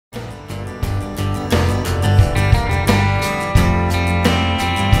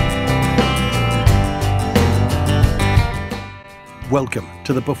Welcome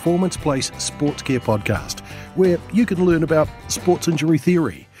to the Performance Place Sports Care Podcast, where you can learn about sports injury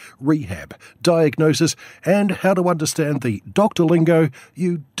theory, rehab, diagnosis, and how to understand the doctor lingo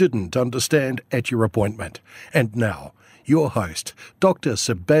you didn't understand at your appointment. And now, your host, Dr.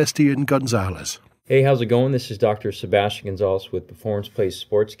 Sebastian Gonzalez. Hey, how's it going? This is Dr. Sebastian Gonzalez with Performance Place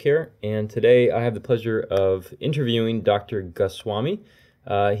Sports Care, and today I have the pleasure of interviewing Dr. Goswami.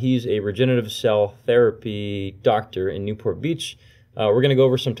 He's a regenerative cell therapy doctor in Newport Beach. We're going to go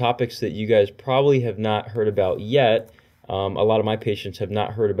over some topics that you guys probably have not heard about yet. A lot of my patients have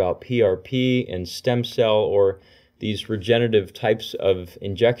not heard about PRP and stem cell or these regenerative types of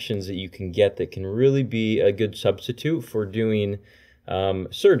injections that you can get that can really be a good substitute for doing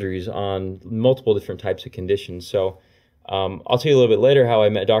surgeries on multiple different types of conditions. So I'll tell you a little bit later how I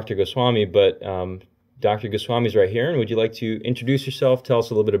met Dr. Goswami, but Dr. Goswami's right here, and would you like to introduce yourself? Tell us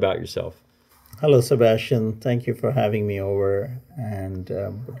a little bit about yourself. Hello, Sebastian. Thank you for having me over, and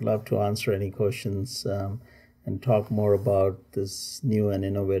would love to answer any questions and talk more about this new and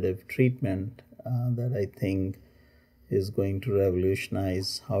innovative treatment that I think is going to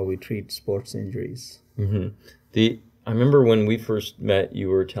revolutionize how we treat sports injuries. Mm-hmm. I remember when we first met, you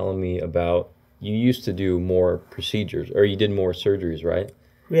were telling me about you used to do more procedures, or you did more surgeries, right?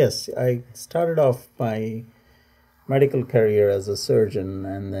 Yes, I started off my medical career as a surgeon,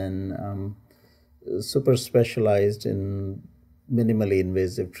 and then super specialized in minimally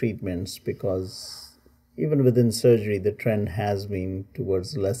invasive treatments, because even within surgery, the trend has been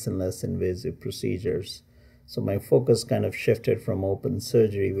towards less and less invasive procedures. So my focus kind of shifted from open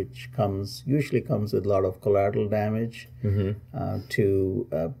surgery, which usually comes with a lot of collateral damage,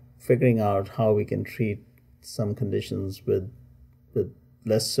 to figuring out how we can treat some conditions with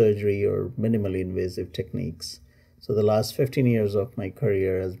less surgery or minimally invasive techniques. So the last 15 years of my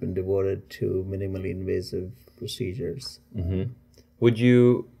career has been devoted to minimally invasive procedures. Mm-hmm. Would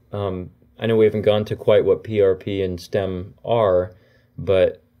you, I know we haven't gone to quite what PRP and STEM are,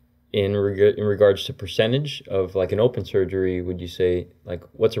 but in regards to percentage of like an open surgery, would you say, like,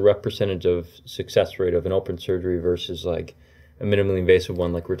 what's a rough percentage of success rate of an open surgery versus like a minimally invasive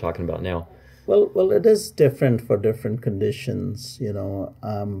one like we're talking about now? Well, it is different for different conditions.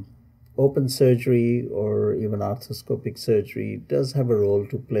 Open surgery or even arthroscopic surgery does have a role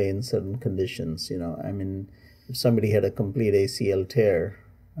to play in certain conditions. If somebody had a complete ACL tear,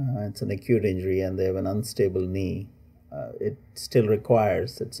 it's an acute injury, and they have an unstable knee, it still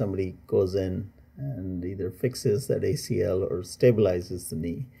requires that somebody goes in and either fixes that ACL or stabilizes the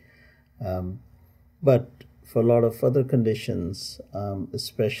knee. But for a lot of other conditions,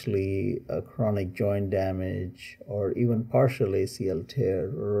 especially chronic joint damage or even partial ACL tear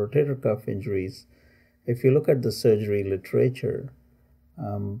or rotator cuff injuries, if you look at the surgery literature,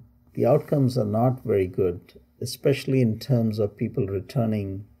 the outcomes are not very good, especially in terms of people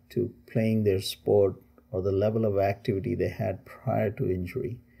returning to playing their sport or the level of activity they had prior to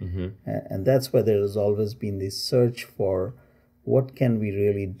injury. Mm-hmm. And that's why there has always been this search for what can we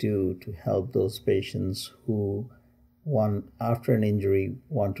really do to help those patients who, after an injury,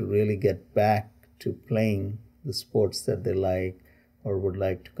 want to really get back to playing the sports that they like or would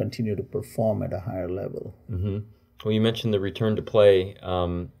like to continue to perform at a higher level. Mm-hmm. Well, you mentioned the return to play.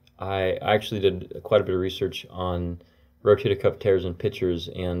 I actually did quite a bit of research on rotator cuff tears in pitchers,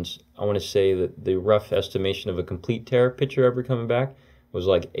 and I want to say that the rough estimation of a complete tear pitcher ever coming back was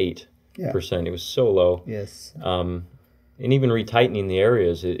like 8%. Yeah. It was so low. Yes. And even retightening the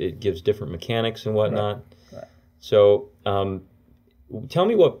areas, it gives different mechanics and whatnot. Right. So tell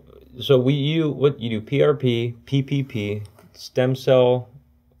me what you do, PRP, PPP, stem cell.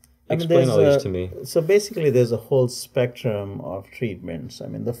 Explain all these to me. So basically there's a whole spectrum of treatments.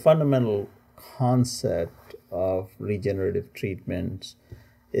 The fundamental concept of regenerative treatments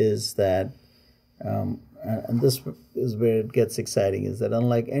is that, and this is where it gets exciting, is that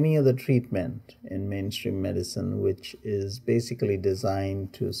unlike any other treatment in mainstream medicine, which is basically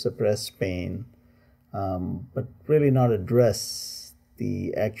designed to suppress pain, but really not address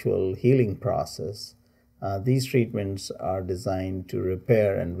the actual healing process, these treatments are designed to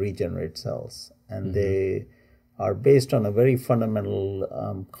repair and regenerate cells. And they are based on a very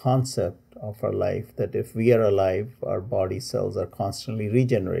fundamental concept of our life, that if we are alive, our body cells are constantly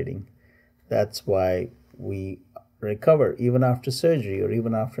regenerating. That's why we recover even after surgery or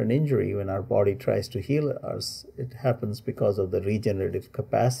even after an injury. When our body tries to heal us, it happens because of the regenerative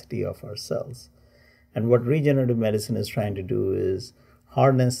capacity of our cells. And what regenerative medicine is trying to do is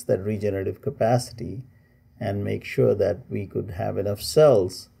harness that regenerative capacity and make sure that we could have enough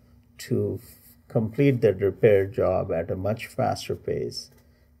cells to complete that repair job at a much faster pace,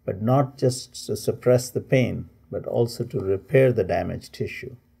 but not just to suppress the pain, but also to repair the damaged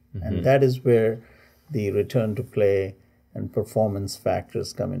tissue. And that is where the return to play and performance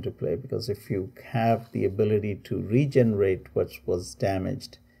factors come into play, because if you have the ability to regenerate what was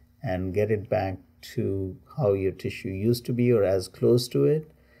damaged and get it back to how your tissue used to be or as close to it,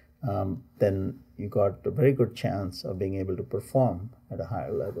 then you got a very good chance of being able to perform at a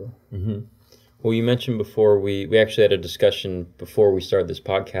higher level. Well, you mentioned before, we actually had a discussion before we started this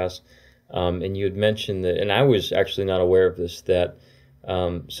podcast, and you had mentioned that, and I was actually not aware of this, that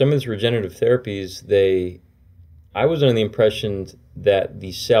some of these regenerative therapies, I was under the impression that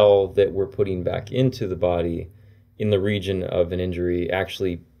the cell that we're putting back into the body in the region of an injury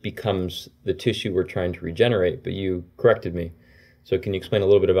actually becomes the tissue we're trying to regenerate, but you corrected me. So can you explain a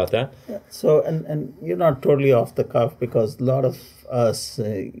little bit about that? Yeah. So, and you're not totally off the cuff, because a lot of us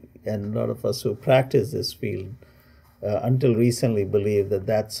and a lot of us who practice this field until recently believed that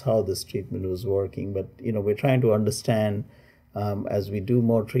that's how this treatment was working. But, we're trying to understand as we do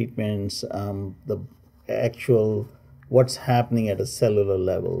more treatments, the actual what's happening at a cellular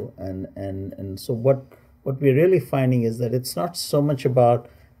level. And so what we're really finding is that it's not so much about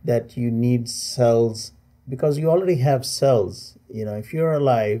that you need cells, because you already have cells. If you're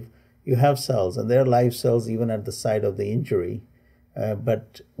alive, you have cells, and there are live cells even at the site of the injury.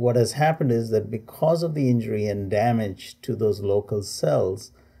 But what has happened is that because of the injury and damage to those local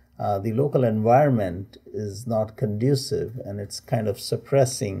cells, the local environment is not conducive, and it's kind of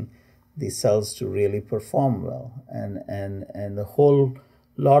suppressing the cells to really perform well. And a whole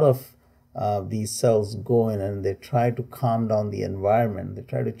lot of these cells go in and they try to calm down the environment. They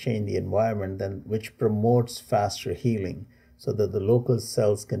try to change the environment, which promotes faster healing, so that the local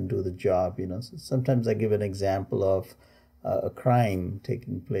cells can do the job. So sometimes I give an example of a crime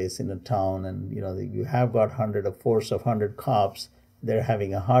taking place in a town, and you have got a force of 100 cops. They're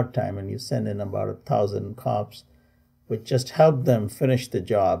having a hard time, and you send in about 1,000 cops, which just help them finish the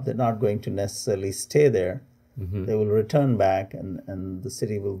job. They're not going to necessarily stay there. They will return back, and the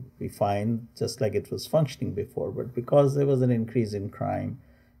city will be fine, just like it was functioning before. But because there was an increase in crime,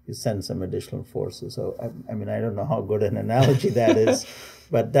 you send some additional forces. So I mean, I don't know how good an analogy that is,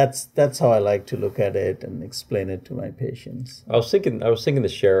 but that's how I like to look at it and explain it to my patients. I was thinking the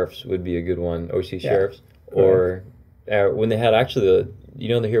sheriffs would be a good one, OC sheriffs, or when they had actually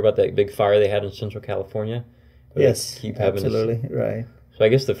they hear about that big fire they had in Central California. Yes, absolutely, right. So I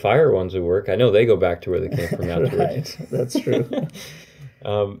guess the fire ones would work. I know they go back to where they came from afterwards. Right, that's true.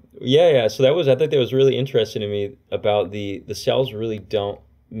 Yeah. So I think that was really interesting to me about the cells really don't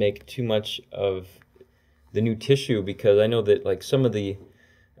make too much of the new tissue, because I know that like some of the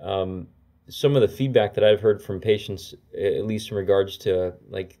feedback that I've heard from patients, at least in regards to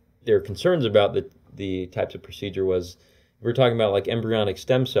like their concerns about the types of procedure, was we're talking about like embryonic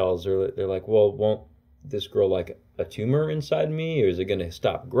stem cells. They're like, well, won't this grow like a tumor inside me, or is it going to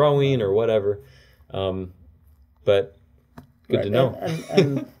stop growing or whatever? But good to know.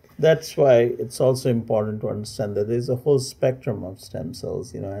 And that's why it's also important to understand that there's a whole spectrum of stem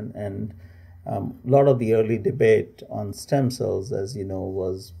cells, and a lot of the early debate on stem cells, as you know,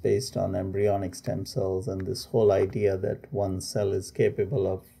 was based on embryonic stem cells and this whole idea that one cell is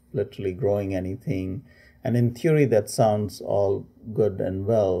capable of literally growing anything. And in theory, that sounds all good and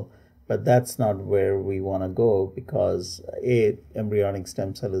well, but that's not where we want to go, because embryonic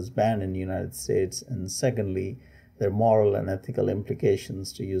stem cell is banned in the United States, and secondly, there are moral and ethical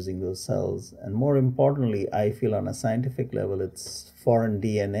implications to using those cells. And more importantly, I feel on a scientific level, it's foreign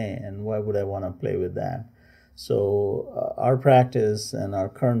DNA, and why would I want to play with that? So our practice and our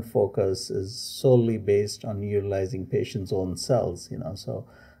current focus is solely based on utilizing patients' own cells. So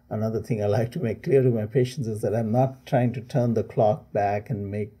another thing I like to make clear to my patients is that I'm not trying to turn the clock back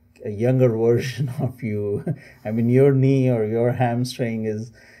and make a younger version of you. I mean, your knee or your hamstring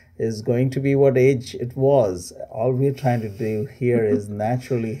is going to be what age it was. All we're trying to do here is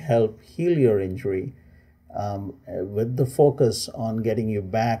naturally help heal your injury with the focus on getting you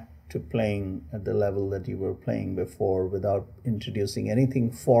back to playing at the level that you were playing before, without introducing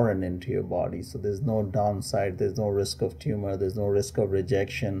anything foreign into your body. So there's no downside, there's no risk of tumor, there's no risk of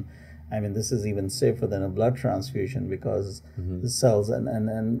rejection. I mean, this is even safer than a blood transfusion, because the cells,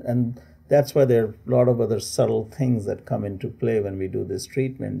 and that's why there are a lot of other subtle things that come into play when we do this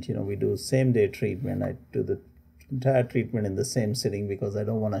treatment. We do same-day treatment. I do the entire treatment in the same sitting, because I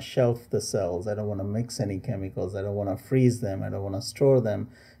don't want to shelf the cells. I don't want to mix any chemicals. I don't want to freeze them. I don't want to store them,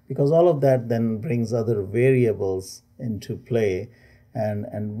 because all of that then brings other variables into play,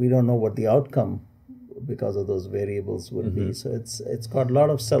 and we don't know what the outcome because of those variables would be. So it's got a lot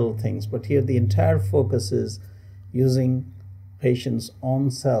of subtle things, but here the entire focus is using patients'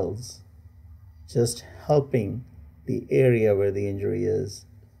 own cells just helping the area where the injury is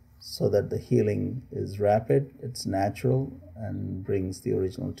so that the healing is rapid, it's natural, and brings the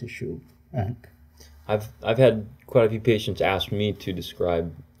original tissue back. I've had quite a few patients ask me to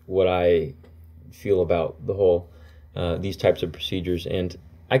describe what I feel about the whole these types of procedures, and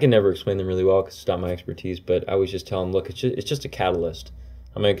I can never explain them really well because it's not my expertise. But I always just tell them, look, it's just a catalyst.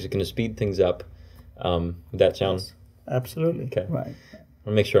 I'm going to speed things up. Would that sound? Yes, absolutely. Okay. Right.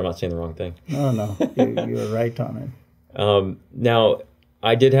 I'll make sure I'm not saying the wrong thing. No, you're right on it. Now,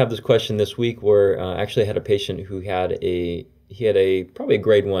 I did have this question this week where actually I had a patient who had probably a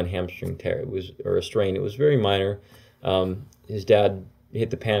grade 1 hamstring tear. Or a strain. It was very minor. His dad hit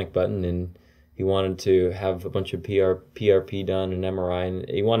the panic button and he wanted to have a bunch of PRP done and MRI, and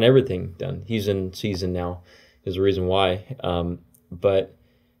he wanted everything done. He's in season now. There's a reason why. But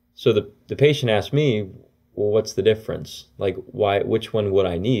so the patient asked me, well, what's the difference? Like, which one would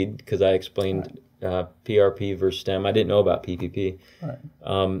I need? Because I explained PRP versus STEM. I didn't know about PPP.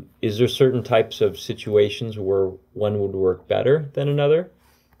 Right. Is there certain types of situations where one would work better than another?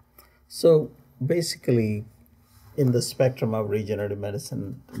 So basically, in the spectrum of regenerative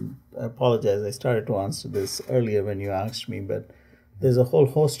medicine, I apologize, I started to answer this earlier when you asked me, but there's a whole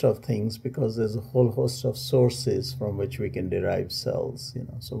host of things because there's a whole host of sources from which we can derive cells.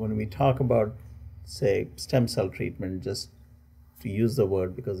 So when we talk about, say, stem cell treatment, just to use the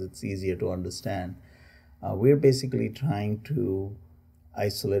word because it's easier to understand, we're basically trying to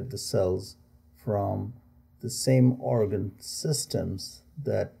isolate the cells from the same organ systems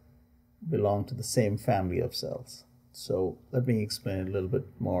that belong to the same family of cells. So let me explain a little bit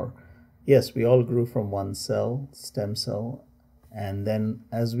more. Yes, we all grew from one cell, stem cell, and then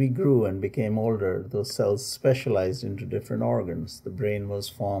as we grew and became older, those cells specialized into different organs. The brain was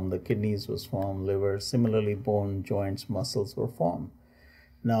formed, the kidneys was formed, liver, similarly bone, joints, muscles were formed.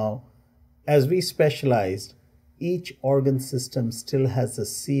 Now, as we specialized, each organ system still has a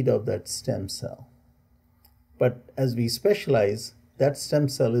seed of that stem cell. But as we specialize, that stem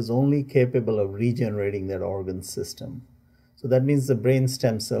cell is only capable of regenerating that organ system. So that means the brain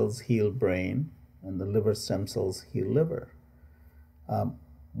stem cells heal brain and the liver stem cells heal liver.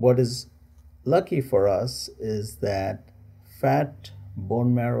 What is lucky for us is that fat,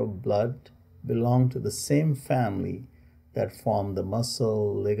 bone marrow, blood belong to the same family that form the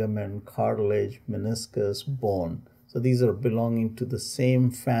muscle, ligament, cartilage, meniscus, bone. So these are belonging to the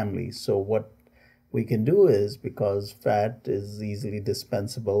same family. So what we can do is, because fat is easily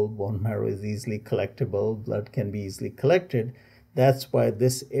dispensable, bone marrow is easily collectible, blood can be easily collected, that's why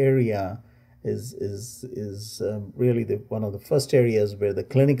this area is really one of the first areas where the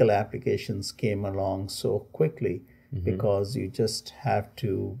clinical applications came along so quickly, because you just have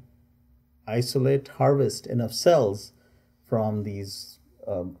to isolate, harvest enough cells from these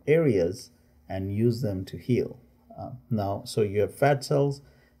areas and use them to heal. Now, so you have fat cells,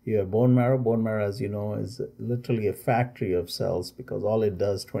 you have bone marrow. Bone marrow, as you know, is literally a factory of cells because all it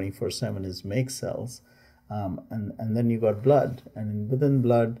does 24/7 is make cells. And then you got blood. And within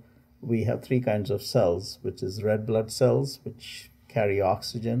blood, we have three kinds of cells, which is red blood cells, which carry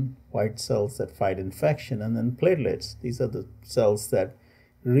oxygen, white cells that fight infection, and then platelets. These are the cells that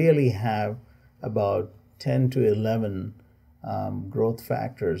really have about 10 to 11 growth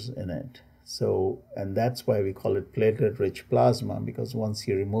factors in it. So, and that's why we call it platelet-rich plasma, because once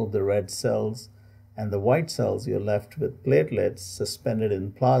you remove the red cells and the white cells, you're left with platelets suspended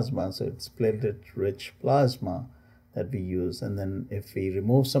in plasma. So it's platelet-rich plasma that we use. And then if we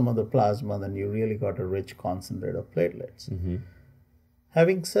remove some of the plasma, then you really got a rich concentrate of platelets.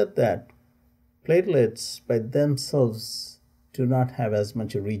 Having said that, platelets by themselves do not have as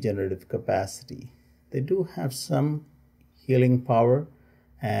much a regenerative capacity. They do have some healing power,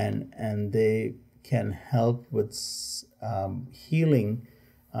 and they can help with healing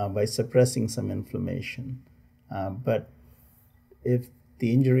by suppressing some inflammation. But if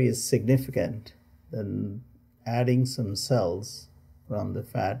the injury is significant, then adding some cells from the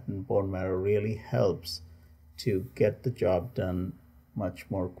fat and bone marrow really helps to get the job done much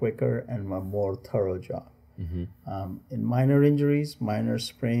more quicker and a more thorough job. In minor injuries, minor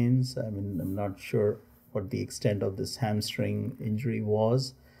sprains, I'm not sure what the extent of this hamstring injury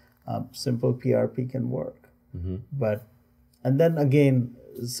was, simple PRP can work. But, and then again,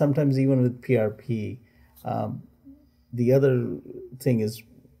 sometimes even with PRP, the other thing is,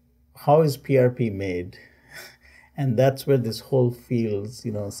 how is PRP made? And that's where this whole field,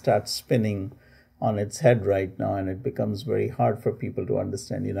 starts spinning on its head right now, and it becomes very hard for people to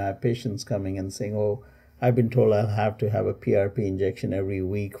understand. I have patients coming and saying, oh, I've been told I'll have to have a PRP injection every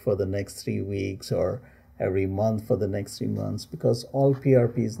week for the next 3 weeks, or every month for the next 3 months, because all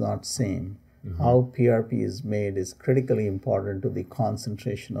PRP is not same. How PRP is made is critically important to the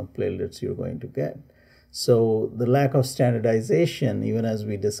concentration of platelets you're going to get. So the lack of standardization, even as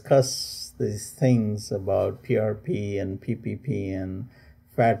we discuss these things about PRP and PPP and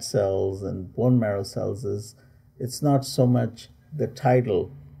fat cells and bone marrow cells, it's not so much the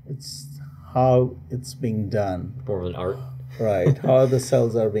title, it's how it's being done. More of an art. Right. How the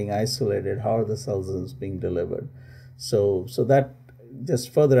cells are being isolated, how are the cells being delivered. So that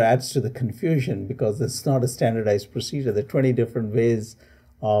just further adds to the confusion because it's not a standardized procedure. There are 20 different ways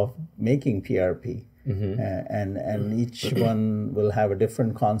of making PRP. And each one will have a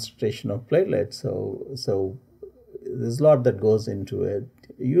different concentration of platelets. So there's a lot that goes into it.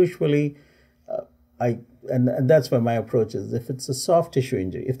 Usually, and that's where my approach is. If it's a soft tissue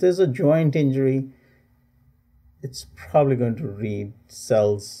injury, if there's a joint injury, it's probably going to read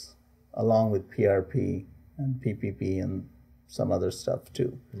cells along with PRP and PPP and some other stuff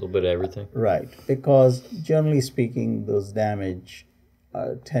too. A little bit of everything. Right, because generally speaking, those damage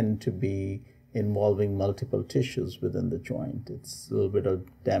tend to be involving multiple tissues within the joint. It's a little bit of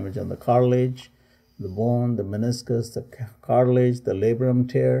damage on the cartilage, the bone, the meniscus, the cartilage, the labrum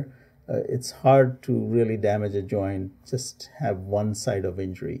tear. It's hard to really damage a joint, just have one side of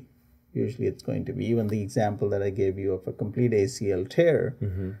injury. Usually it's going to be, even the example that I gave you of a complete ACL tear,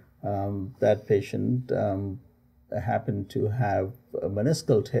 that patient happened to have a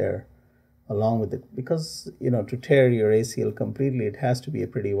meniscal tear along with it. Because, to tear your ACL completely, it has to be a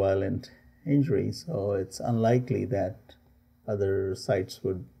pretty violent injury. So it's unlikely that other sites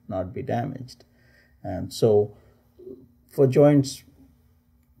would not be damaged. And so for joints,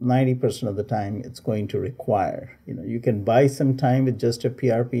 90% of the time it's going to require, you can buy some time with just a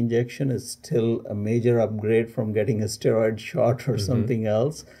PRP injection. It's still a major upgrade from getting a steroid shot or something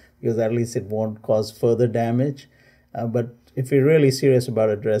else, because at least it won't cause further damage. But if you're really serious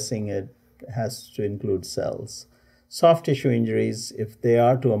about addressing it, it has to include cells. Soft tissue injuries, if they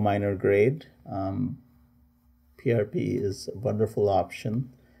are to a minor grade, PRP is a wonderful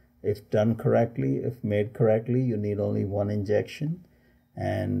option. If done correctly, if made correctly, you need only one injection.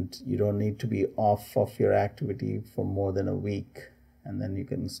 And you don't need to be off of your activity for more than a week, and then you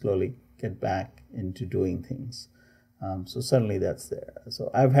can slowly get back into doing things. So certainly that's there. So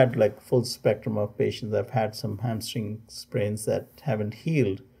I've had like full spectrum of patients. I've had some hamstring sprains that haven't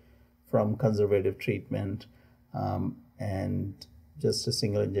healed from conservative treatment, and just a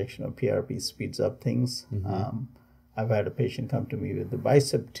single injection of PRP speeds up things. I've had a patient come to me with a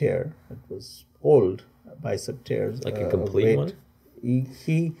bicep tear. It was old bicep tears. Like a complete one?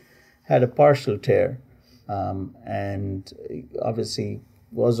 He had a partial tear, and obviously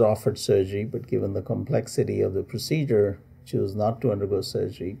was offered surgery, but given the complexity of the procedure, chose not to undergo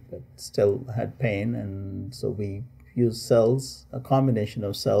surgery, but still had pain. And so we used cells, a combination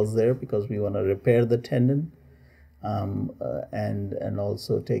of cells there, because we want to repair the tendon and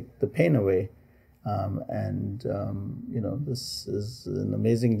also take the pain away. This is an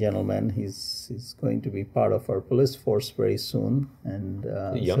amazing gentleman. He's going to be part of our police force very soon. And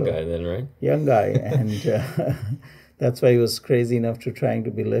a young guy then, right? Young guy, and that's why he was crazy enough to trying to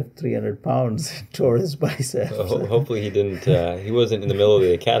be lift 300 pounds, tore his biceps. Hopefully he didn't. He wasn't in the middle of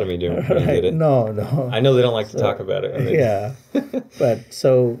the academy doing it. When he did it. No. I know they don't like to talk about it. Yeah, but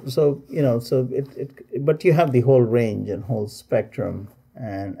but you have the whole range and whole spectrum.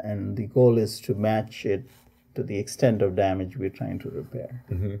 And the goal is to match it to the extent of damage we're trying to repair,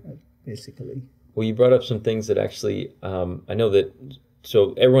 basically. Well, you brought up some things that actually, I know that,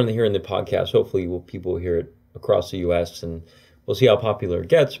 so everyone here in the podcast, hopefully people will hear it across the U.S. and we'll see how popular it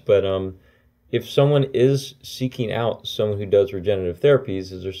gets. But if someone is seeking out someone who does regenerative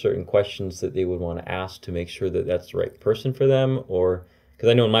therapies, is there certain questions that they would want to ask to make sure that that's the right person for them? Or, because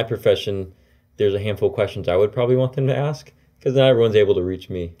I know in my profession, there's a handful of questions I would probably want them to ask, because not everyone's able to reach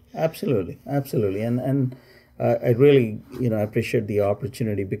me. Absolutely. And I really, appreciate the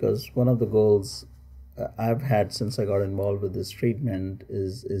opportunity, because one of the goals I've had since I got involved with this treatment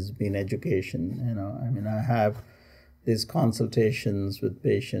is been education. I have these consultations with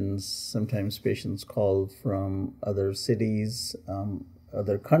patients. Sometimes patients call from other cities,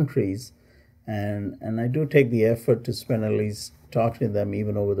 other countries, and I do take the effort to spend at least talking to them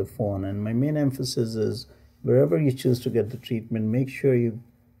even over the phone. And my main emphasis is, wherever you choose to get the treatment, make sure you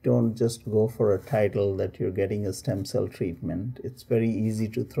don't just go for a title that you're getting a stem cell treatment. It's very easy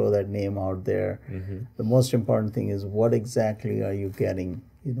to throw that name out there. The most important thing is, what exactly are you getting?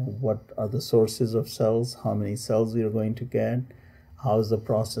 What are the sources of cells? How many cells you're going to get? How is the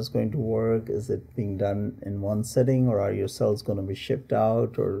process going to work? Is it being done in one setting, or are your cells going to be shipped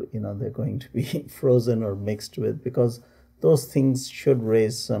out, or they're going to be frozen or mixed with? Because those things should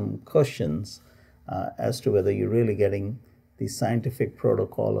raise some questions as to whether you're really getting the scientific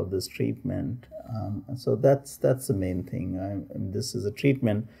protocol of this treatment. And so that's the main thing. This is a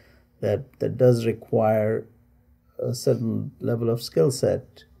treatment that does require a certain level of skill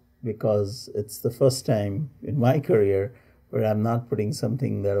set, because it's the first time in my career where I'm not putting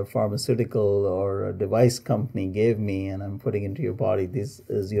something that a pharmaceutical or a device company gave me and I'm putting into your body. This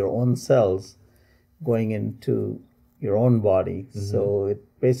is your own cells going into your own body. Mm-hmm. So it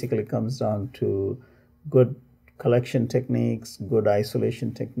basically comes down to good collection techniques, good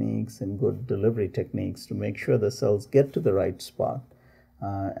isolation techniques, and good delivery techniques to make sure the cells get to the right spot.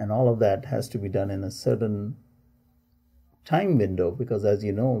 And all of that has to be done in a certain time window, because as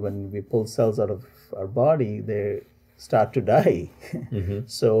you know, when we pull cells out of our body, they start to die. Mm-hmm.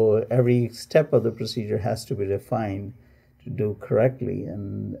 So every step of the procedure has to be refined to do correctly,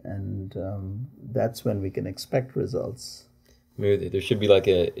 and that's when we can expect results. Maybe there should be like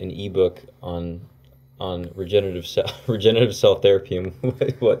an ebook on regenerative cell therapy and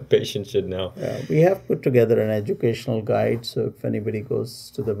what patients should know. We have put together an educational guide, so if anybody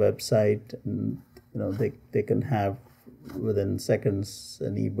goes to the website, and they can have within seconds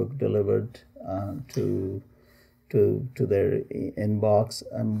an ebook delivered to their inbox.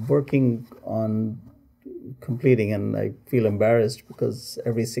 I'm working on completing, and I feel embarrassed because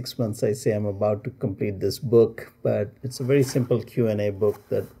every 6 months I say I'm about to complete this book, but it's a very simple Q&A book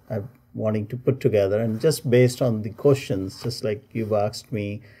that I'm wanting to put together, and just based on the questions, just like you've asked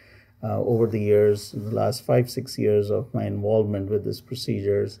me over the years, in the last 5-6 years of my involvement with these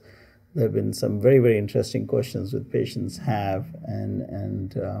procedures, there have been some very, very interesting questions that patients have,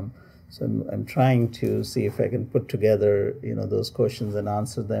 and so I'm trying to see if I can put together, those questions and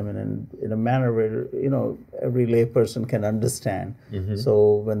answer them in a manner where, every layperson can understand. Mm-hmm.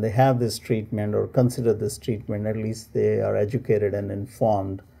 So when they have this treatment or consider this treatment, at least they are educated and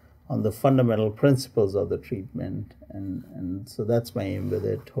informed on the fundamental principles of the treatment. And so that's my aim with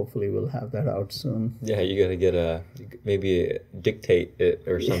it. Hopefully we'll have that out soon. Yeah, you got to get maybe dictate it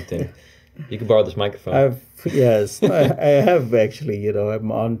or something. You can borrow this microphone. Yes, I have actually.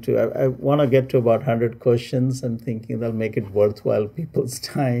 I'm on to. I want to get to about 100 questions. I'm thinking that'll make it worthwhile people's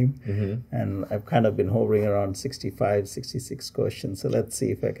time. Mm-hmm. And I've kind of been hovering around 65, 66 questions. So let's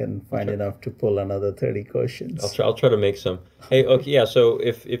see if I can find enough to pull another 30 questions. I'll try to make some. Hey, okay, yeah. So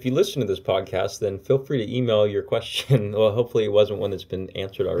if you listen to this podcast, then feel free to email your question. Well, hopefully it wasn't one that's been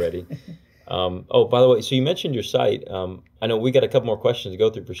answered already. By the way, so you mentioned your site. I know we got a couple more questions to go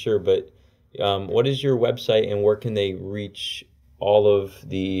through for sure, but what is your website and where can they reach all of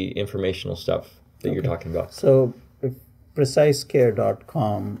the informational stuff that you're talking about? So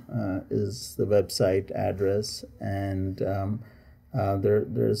precisecare.com is the website address, and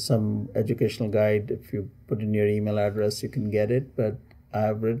there's some educational guide. If you put in your email address, you can get it, but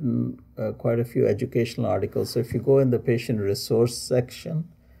I've written quite a few educational articles. So if you go in the patient resource section,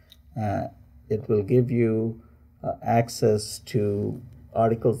 it will give you access to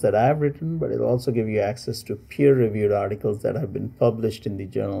articles that I've written, but it'll also give you access to peer-reviewed articles that have been published in the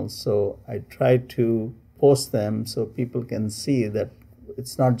journals. So I try to post them so people can see that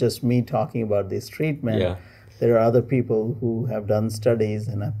it's not just me talking about this treatment. Yeah. There are other people who have done studies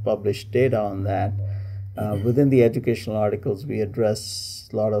and have published data on that. Within the educational articles, we address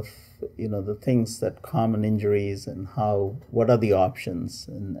a lot of the things that common injuries and what are the options,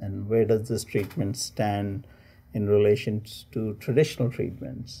 and where does this treatment stand in relation to traditional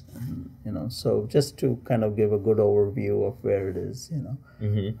treatments, so just to kind of give a good overview of where it is,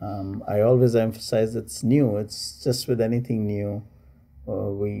 Mm-hmm. I always emphasize it's new. It's just with anything new,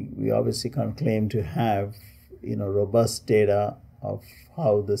 we obviously can't claim to have, robust data of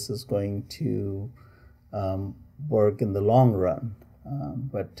how this is going to work in the long run.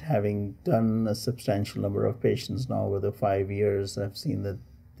 But having done a substantial number of patients now over the 5 years, I've seen that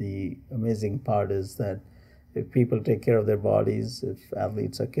the amazing part is that if people take care of their bodies, if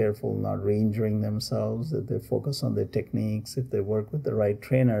athletes are careful not re-injuring themselves, if they focus on their techniques, if they work with the right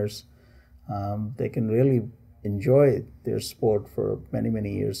trainers, they can really enjoy their sport for many,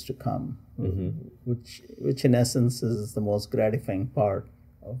 many years to come, mm-hmm. which in essence is the most gratifying part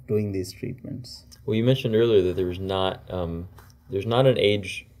of doing these treatments. Well, you mentioned earlier that there's not an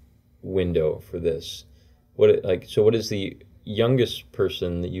age window for this. What is the youngest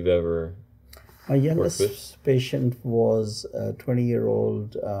person that you've ever My youngest patient was a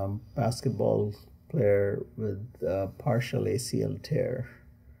 20-year-old basketball player with a partial ACL tear.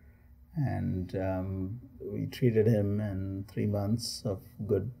 And we treated him in 3 months of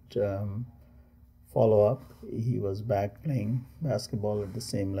good follow-up, he was back playing basketball at the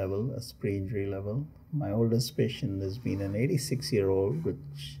same level as pre-injury level. My oldest patient has been an 86-year-old,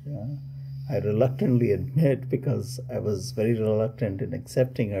 which I reluctantly admit, because I was very reluctant in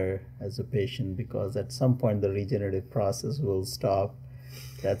accepting her as a patient, because at some point the regenerative process will stop.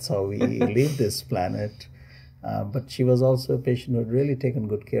 That's how we leave this planet. But she was also a patient who had really taken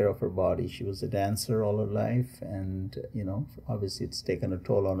good care of her body. She was a dancer all her life, and obviously it's taken a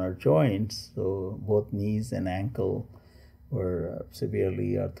toll on her joints. So both knees and ankle were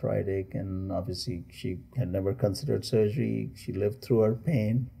severely arthritic, and obviously she had never considered surgery. She lived through her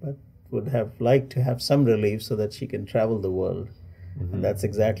pain, but would have liked to have some relief so that she can travel the world. Mm-hmm. And that's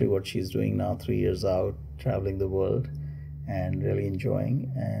exactly what she's doing now, 3 years out, traveling the world and really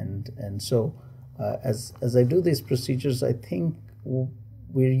enjoying. And so as I do these procedures, I think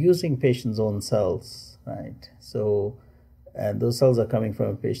we're using patients' own cells, right? So, and those cells are coming from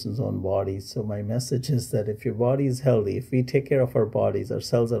a patient's own body. So my message is that if your body is healthy, if we take care of our bodies, our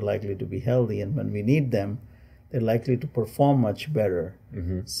cells are likely to be healthy. And when we need them, they're likely to perform much better.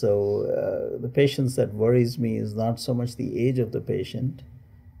 Mm-hmm. So the patients that worries me is not so much the age of the patient,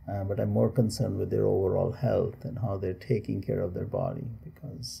 but I'm more concerned with their overall health and how they're taking care of their body.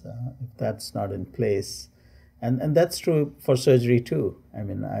 Because if that's not in place, and that's true for surgery too. I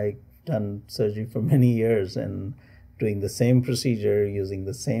mean, I've done surgery for many years, and doing the same procedure, using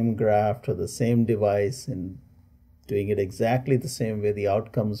the same graft or the same device, and doing it exactly the same way, the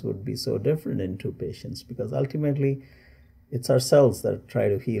outcomes would be so different in two patients, because ultimately it's our cells that try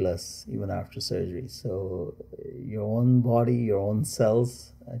to heal us even after surgery. So your own body, your own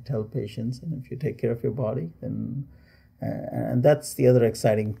cells, I tell patients, and if you take care of your body, then and that's the other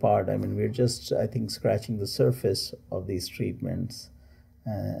exciting part. I mean, we're just, I think, scratching the surface of these treatments,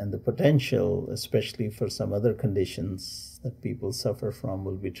 and the potential, especially for some other conditions that people suffer from,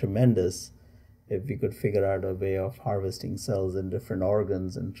 will be tremendous if we could figure out a way of harvesting cells in different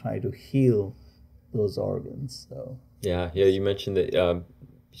organs and try to heal those organs. So yeah, you mentioned that.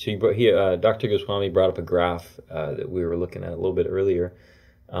 Dr. Goswami brought up a graph that we were looking at a little bit earlier,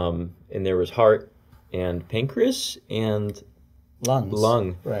 and there was heart and pancreas and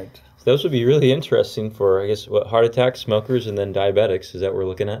lung. Right. So those would be really interesting for, I guess, heart attack, smokers, and then diabetics. Is that what we're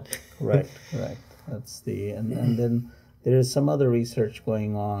looking at? Right. That's and then there is some other research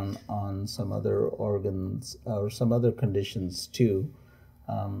going on some other organs or some other conditions too.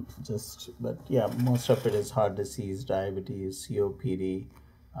 But yeah, most of it is heart disease, diabetes, COPD,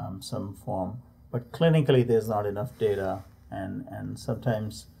 some form. But clinically, there's not enough data, and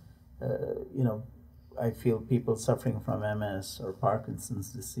sometimes, I feel people suffering from MS or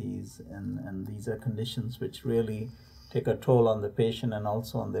Parkinson's disease, and these are conditions which really take a toll on the patient and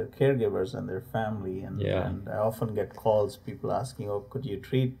also on their caregivers and their family. And I often get calls, people asking, "Oh, could you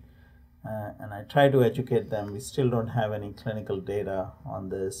treat?" And I try to educate them. We still don't have any clinical data on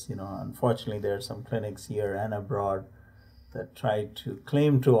this. Unfortunately, there are some clinics here and abroad that try to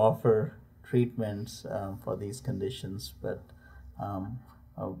claim to offer treatments for these conditions, but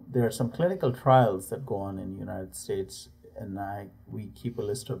there are some clinical trials that go on in the United States, and we keep a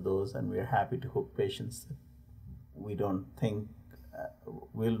list of those, and we're happy to hook patients that we don't think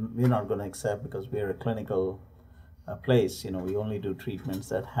we're not going to accept, because we're a clinical place. We only do treatments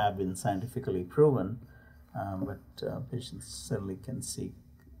that have been scientifically proven, but patients certainly can seek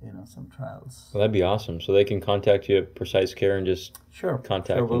some trials. Well, that'd be awesome. So they can contact you at Precise Care and just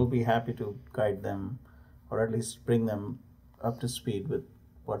contact you. We'll be happy to guide them, or at least bring them up to speed with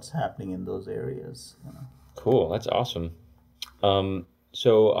what's happening in those areas. Cool, that's awesome.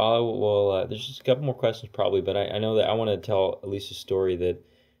 So I will. There's just a couple more questions probably, but I know that I want to tell at least a story that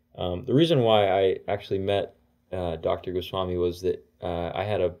the reason why I actually met Dr. Goswami was that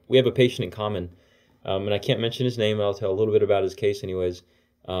we have a patient in common, and I can't mention his name, but I'll tell a little bit about his case anyways.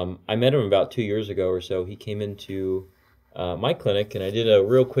 I met him about 2 years ago or so. He came into my clinic, and I did a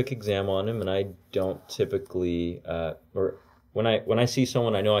real quick exam on him, and I don't typically, or when I see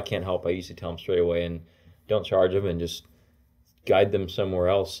someone I know I can't help, I usually tell them straight away and don't charge them and just guide them somewhere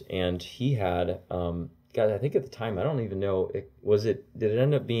else. And he had, I think at the time, I don't even know, did it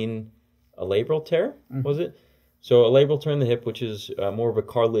end up being a labral tear? Mm-hmm. Was it? So a labral tear in the hip, which is more of a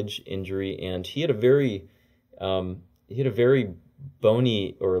cartilage injury, and he had a very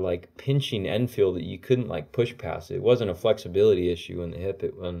bony or like pinching end feel that you couldn't like push past. It wasn't a flexibility issue in the hip.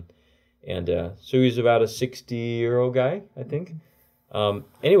 So he was about a 60-year-old guy, I think.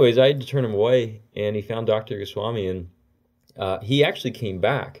 Anyways, I had to turn him away, and he found Dr. Goswami, and he actually came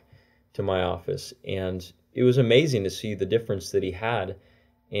back to my office, and it was amazing to see the difference that he had.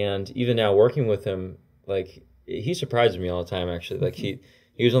 And even now working with him, like, he surprises me all the time, actually. Like, he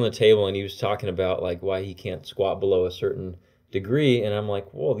he was on the table and he was talking about like why he can't squat below a certain degree, and I'm like,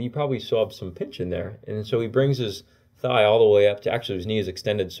 well, you probably still have some pinch in there. And so he brings his thigh all the way up to, actually his knee is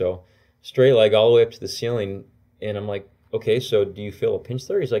extended, so straight leg all the way up to the ceiling. And I'm like, okay, so do you feel a pinch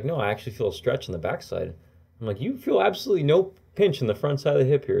there? He's like, no, I actually feel a stretch on the backside. I'm like, you feel absolutely no pinch in the front side of the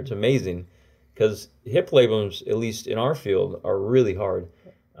hip here. It's amazing, because hip labums, at least in our field, are really hard.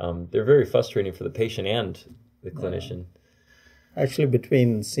 They're very frustrating for the patient and the clinician. Actually,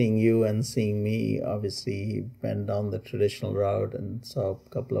 between seeing you and seeing me, obviously he went down the traditional route and saw a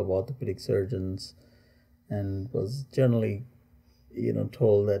couple of orthopedic surgeons and was generally,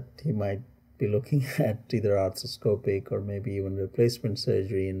 told that he might be looking at either arthroscopic or maybe even replacement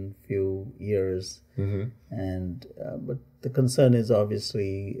surgery in a few years. And but the concern is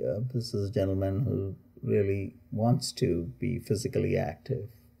obviously this is a gentleman who really wants to be physically active,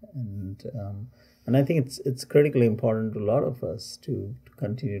 and I think it's critically important to a lot of us to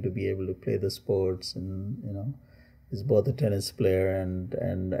continue to be able to play the sports. And he's both a tennis player and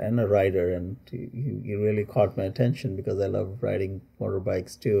a rider, and he really caught my attention because I love riding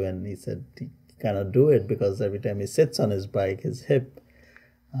motorbikes too. And he said he cannot do it because every time he sits on his bike, his hip,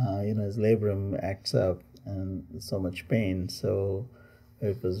 his labrum acts up and so much pain. So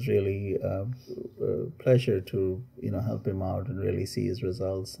it was really a pleasure to help him out and really see his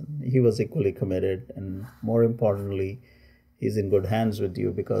results. And he was equally committed, and more importantly, he's in good hands with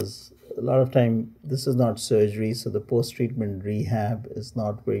you, because a lot of time this is not surgery, so the post-treatment rehab is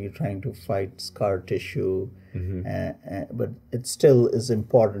not where you're trying to fight scar tissue, but it still is an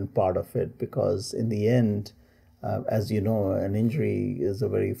important part of it, because in the end, as you know, an injury is a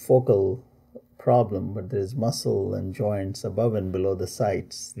very focal problem, but there's muscle and joints above and below the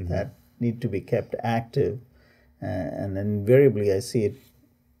sites that need to be kept active, and invariably I see it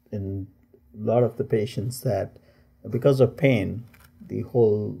in a lot of the patients that because of pain, the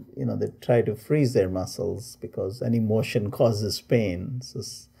whole, they try to freeze their muscles because any motion causes pain. So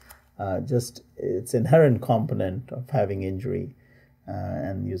it's inherent component of having injury,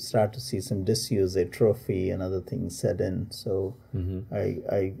 and you start to see some disuse, atrophy, and other things set in. So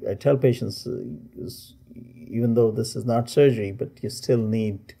I tell patients, even though this is not surgery, but you still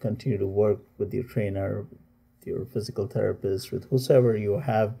need to continue to work with your trainer, your physical therapist, with whosoever you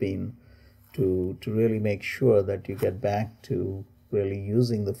have been, to really make sure that you get back to really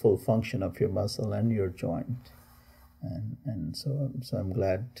using the full function of your muscle and your joint. And so I'm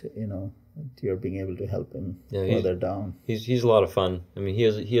glad, that you're being able to help him further down. He's a lot of fun. I mean, he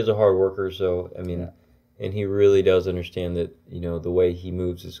is a hard worker, so I mean, and he really does understand that the way he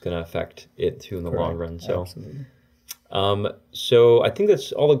moves is going to affect it too in the long run. So absolutely. So I think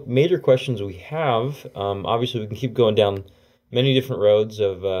that's all the major questions we have. Obviously, we can keep going down many different roads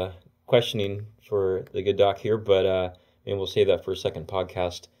of questioning for the good doc here, but and we'll save that for a second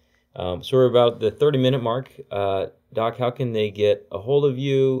podcast. So we're about the 30-minute mark. Doc, how can they get a hold of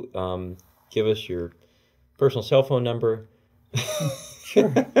you? Give us your personal cell phone number.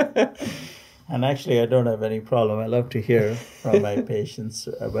 Sure. And actually, I don't have any problem. I love to hear from my patients.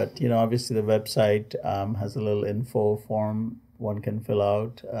 But, obviously the website has a little info form one can fill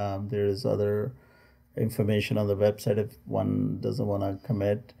out. There is other information on the website if one doesn't want to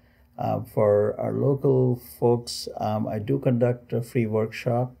commit. For our local folks, I do conduct a free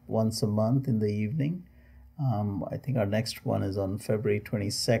workshop once a month in the evening. I think our next one is on February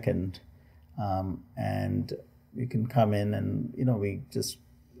 22nd. And you can come in and,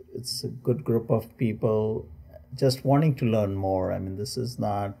 it's a good group of people just wanting to learn more. I mean, this is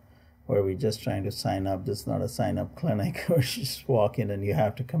not where we're just trying to sign up. This is not a sign-up clinic where you just walk in and you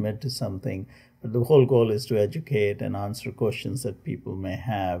have to commit to something. But the whole goal is to educate and answer questions that people may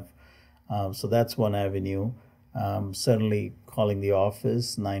have. So that's one avenue. Certainly calling the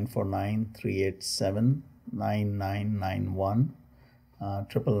office, 949-387-9991,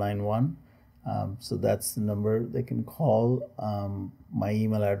 991. So that's the number they can call. My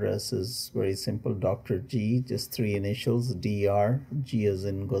email address is very simple, Dr. G, just 3 initials, DR, G as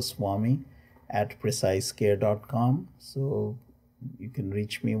in Goswami, @precisecare.com. So you can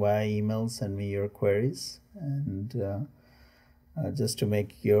reach me via email, send me your queries, and just to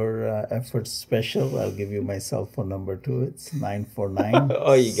make your efforts special, I'll give you my cell phone number too. It's 949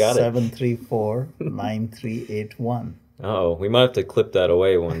 oh, you got 734-9381. Oh, we might have to clip that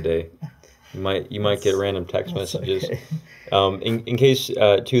away one day. You might get random text messages. Okay. In case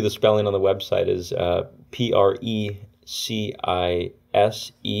too, the spelling on the website is PRECISE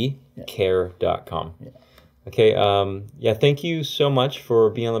care.com. Yeah. Okay. Thank you so much for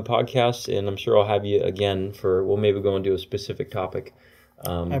being on the podcast, and I'm sure I'll have you again we'll maybe go and do a specific topic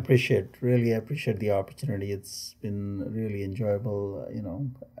I really appreciate the opportunity. It's been really enjoyable,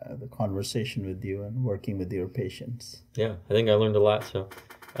 the conversation with you and working with your patients. Yeah, I think I learned a lot. So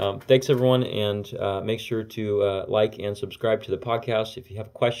thanks, everyone. And make sure to like and subscribe to the podcast. If you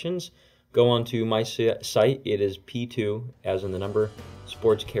have questions, go on to my site. It is P2, as in the number,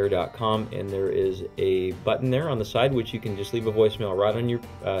 sportscare.com. And there is a button there on the side, which you can just leave a voicemail right on your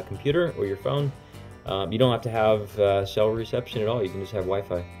computer or your phone. You don't have to have cell reception at all. You can just have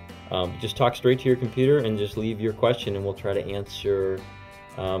Wi-Fi. Just talk straight to your computer and just leave your question, and we'll try to answer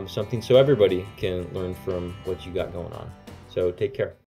something so everybody can learn from what you got going on. So take care.